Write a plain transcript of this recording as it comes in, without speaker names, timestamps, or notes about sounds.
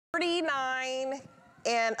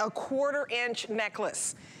39.25 inch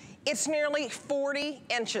necklace. It's nearly 40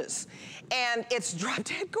 inches and it's drop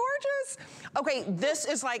dead gorgeous. Okay, this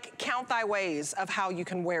is like count thy ways of how you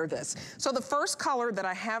can wear this. So the first color that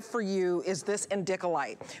I have for you is this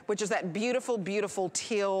Indicolite, which is that beautiful, beautiful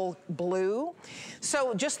teal blue.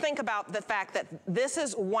 So just think about the fact that this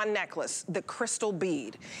is one necklace, the crystal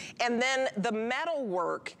bead, and then the metal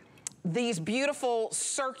work, these beautiful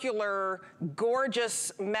circular,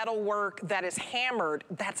 gorgeous metal work that is hammered,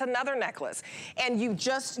 that's another necklace. And you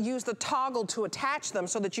just use the toggle to attach them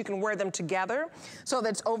so that you can wear them together. So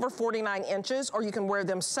that's over 49 inches, or you can wear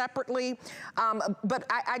them separately. But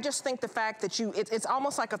I just think the fact that it's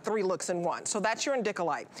almost like a 3 looks in one. So that's your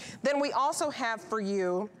Indicolite. Then we also have for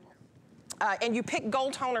you, and you pick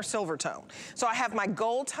gold tone or silver tone. So I have my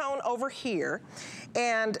gold tone over here,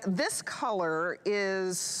 and this color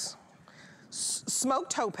is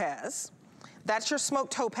smoked topaz. That's your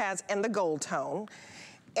smoked topaz and the gold tone.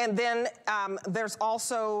 And then there's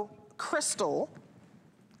also crystal,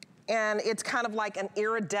 and it's kind of like an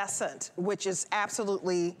iridescent, which is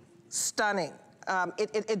absolutely stunning.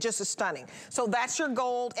 It just is stunning. So that's your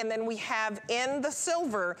gold, and then we have in the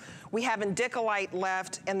silver, we have Indicolite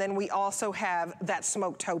left, and then we also have that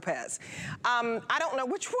smoked topaz. I don't know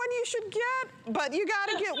which one you should get, but you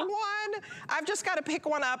gotta get one. I've just gotta pick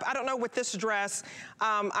one up. I don't know with this dress.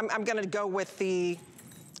 I'm gonna go with the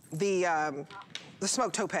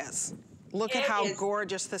smoked topaz. Look at how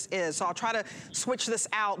gorgeous this is. So I'll try to switch this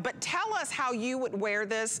out, but tell us how you would wear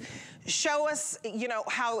this. Show us, you know,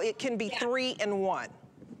 how it can be 3 in 1.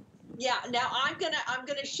 Yeah, now I'm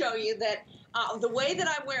gonna show you that the way that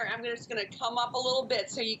I wear it, I'm just gonna come up a little bit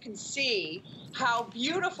so you can see how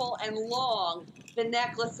beautiful and long the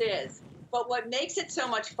necklace is. But what makes it so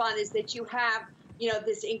much fun is that you have, you know,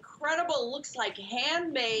 this incredible, looks like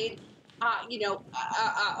handmade,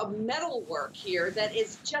 a metal work here that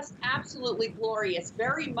is just absolutely glorious,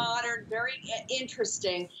 very modern, very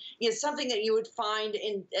interesting. Is something that you would find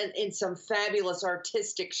in some fabulous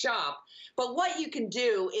artistic shop. But what you can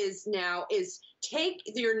do is take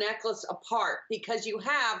your necklace apart, because you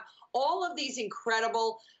have all of these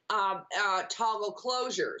incredible toggle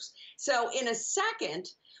closures. So in a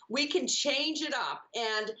second, we can change it up,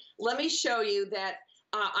 and let me show you that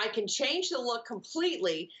I can change the look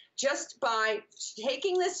completely just by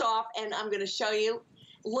taking this off, and I'm going to show you.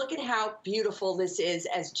 Look at how beautiful this is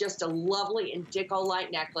as just a lovely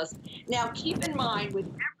Indicolite necklace. Now, keep in mind, with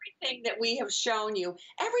everything that we have shown you,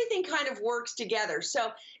 everything kind of works together.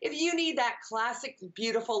 So if you need that classic,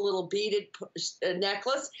 beautiful little beaded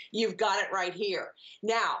necklace, you've got it right here.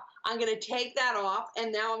 Now, I'm going to take that off,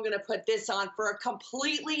 and now I'm going to put this on for a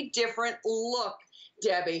completely different look,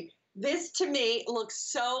 Debbie. This, to me, looks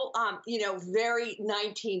so, very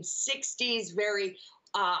 1960s, very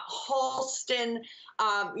Halston,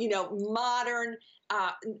 modern.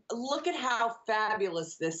 Look at how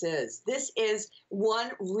fabulous this is. This is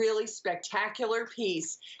one really spectacular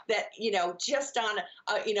piece that, just on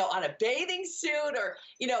a bathing suit, or,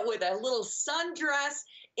 with a little sundress.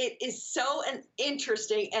 It is so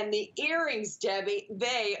interesting. And the earrings, Debbie,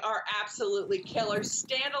 they are absolutely killer.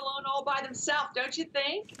 Standalone all by themselves, don't you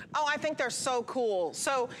think? Oh, I think they're so cool.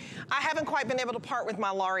 So I haven't quite been able to part with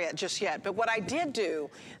my laureate just yet, but what I did do,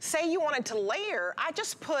 say you wanted to layer, I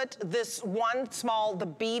just put this one small, the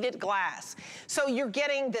beaded glass. So you're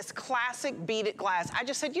getting this classic beaded glass. I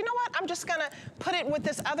just said, you know what? I'm just gonna put it with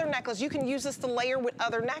this other necklace. You can use this to layer with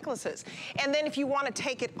other necklaces. And then if you want to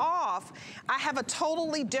take it off, I have a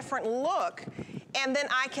totally different look, and then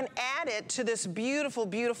I can add it to this beautiful,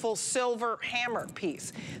 beautiful silver hammer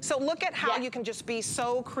piece. So look at how you can just be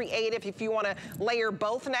so creative if you want to layer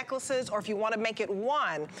both necklaces, or if you want to make it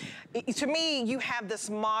one. To me, you have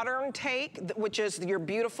this modern take, which is your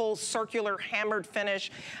beautiful circular hammered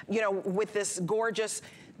finish, with this gorgeous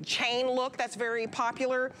chain look that's very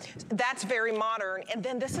popular. That's very modern. And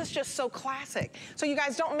then this is just so classic. So you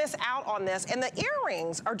guys don't miss out on this. And the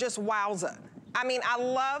earrings are just wowza. I mean, I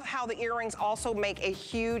love how the earrings also make a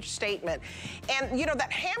huge statement. And that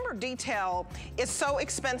hammer detail is so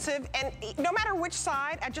expensive, and no matter which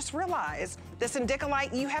side, I just realized this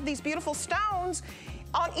Indicolite, you have these beautiful stones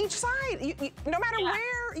on each side. No matter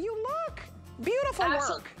where you look, beautiful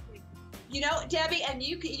work. Debbie, and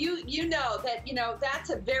you know that,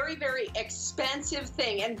 that's a very, very expensive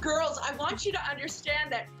thing. And girls, I want you to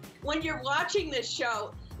understand that when you're watching this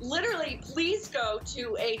show, literally, please go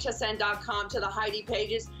to hsn.com, to the Heidi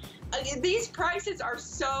pages. These prices are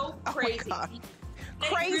so crazy. Oh,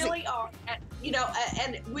 they really are.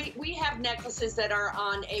 And we have necklaces that are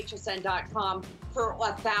on hsn.com for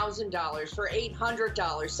 $1,000, for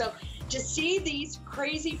 $800. So to see these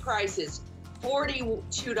crazy prices, $42,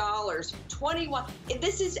 $21.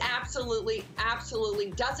 This is absolutely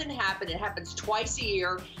doesn't happen. It happens twice a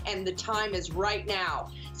year, and the time is right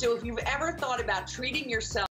now. So if you've ever thought about treating yourself